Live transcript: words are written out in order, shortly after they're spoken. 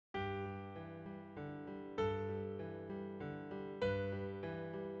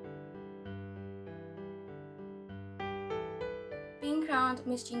Being crowned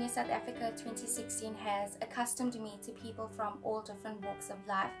Miss Junior South Africa 2016 has accustomed me to people from all different walks of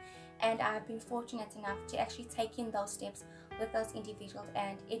life, and I've been fortunate enough to actually take in those steps with those individuals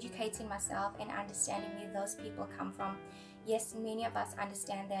and educating myself and understanding where those people come from. Yes, many of us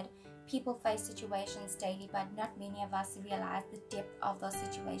understand that people face situations daily, but not many of us realize the depth of those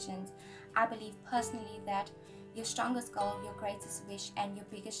situations. I believe personally that your strongest goal, your greatest wish, and your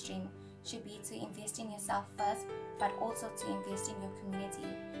biggest dream should be to invest in yourself first, but also to invest in your community.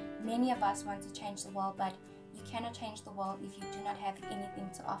 Many of us want to change the world, but you cannot change the world if you do not have anything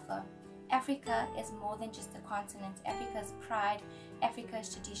to offer. Africa is more than just a continent. Africa is pride, Africa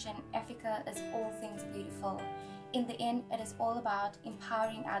is tradition, Africa is all things beautiful. In the end, it is all about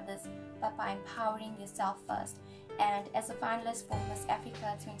empowering others, but by empowering yourself first. And as a finalist for Miss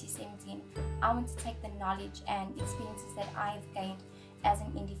Africa 2017, I want to take the knowledge and experiences that I have gained as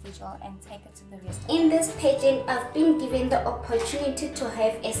an individual and take it to the rest. In this pageant, I've been given the opportunity to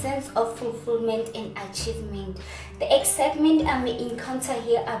have a sense of fulfillment and achievement. The excitement I may encounter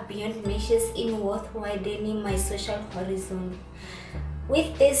here are beyond measures in worth widening my social horizon.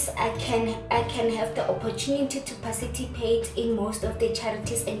 With this, I can have the opportunity to participate in most of the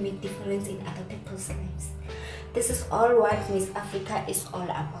charities and make difference in other people's lives. This is all what Miss Africa is all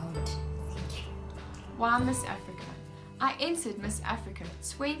about. Thank you. Why Miss Africa? I entered Miss Africa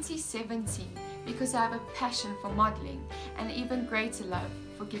 2017 because I have a passion for modelling and an even greater love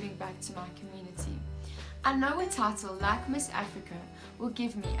for giving back to my community. I know a title like Miss Africa will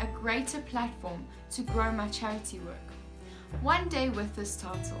give me a greater platform to grow my charity work. One day with this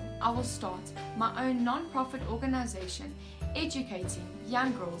title, I will start my own non-profit organisation educating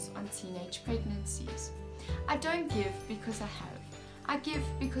young girls on teenage pregnancies. I don't give because I have. I give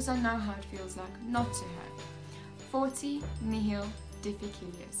because I know how it feels like not to have. 40 nihil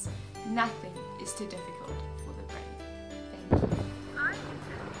difficilius. Nothing is too difficult for the brave. Thank you. I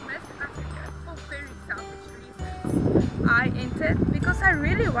entered Miss Africa for very selfish reasons. I entered because I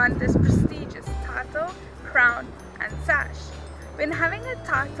really want this prestigious title, crown and sash. When having a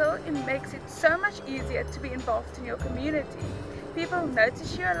title, it makes it so much easier to be involved in your community. People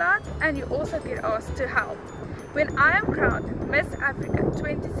notice you a lot and you also get asked to help. When I am crowned Miss Africa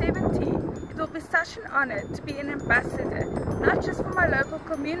 2017, it will be such an honor to be an ambassador, not just for my local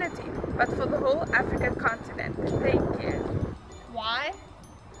community, but for the whole African continent. Thank you. Why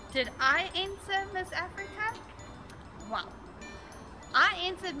did I enter Miss Africa? Well, I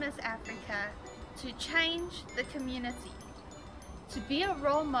entered Miss Africa to change the community, to be a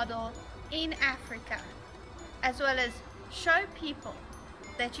role model in Africa, as well as show people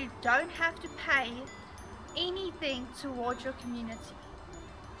that you don't have to pay anything towards your community.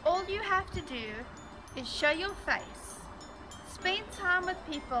 All you have to do is show your face, spend time with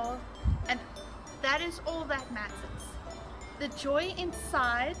people, and that is all that matters. The joy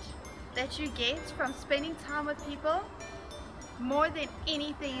inside that you get from spending time with people, more than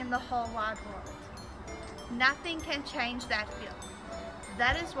anything in the whole wide world. Nothing can change that feeling.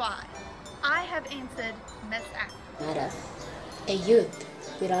 That is why I have entered Miss Africa. A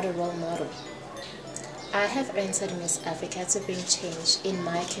youth without a role model. I have entered Miss Africa to bring change in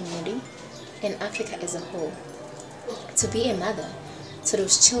my community and Africa as a whole. To be a mother to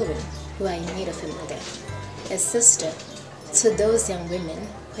those children who are in need of a mother. A sister to those young women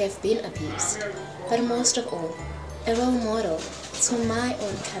who have been abused. But most of all, a role model to my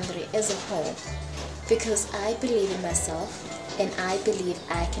own country as a whole. Because I believe in myself and I believe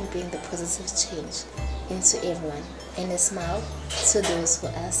I can bring the positive change into everyone and a smile to those who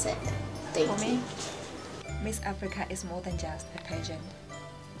are sad. Thank you. Miss Africa is more than just a pageant.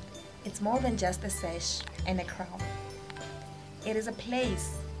 It's more than just a sash and a crown. It is a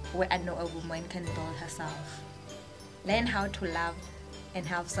place where I know a woman can build herself, learn how to love and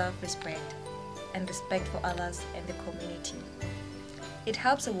have self-respect and respect for others and the community. It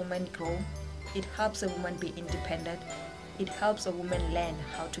helps a woman grow, it helps a woman be independent, it helps a woman learn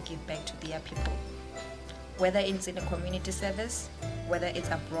how to give back to their people. Whether it's in a community service, whether it's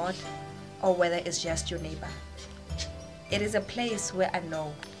abroad, or whether it's just your neighbor. It is a place where I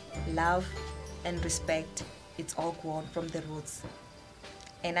know love and respect, it's all grown from the roots.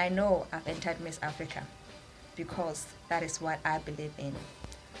 And I know I've entered Miss Africa because that is what I believe in.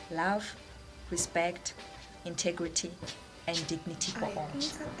 Love, respect, integrity, and dignity for all. I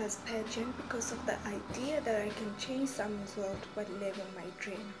entered this pageant because of the idea that I can change someone's world by living my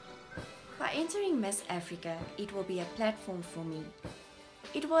dream. By entering Miss Africa, it will be a platform for me.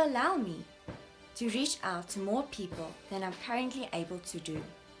 It will allow me to reach out to more people than I'm currently able to do.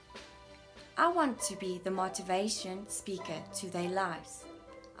 I want to be the motivation speaker to their lives.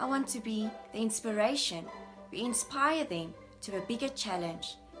 I want to be the inspiration. We inspire them to a bigger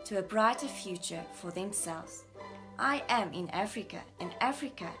challenge, to a brighter future for themselves. I am in Africa, and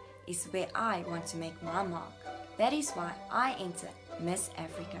Africa is where I want to make my mark. That is why I entered Miss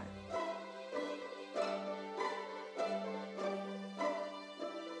Africa.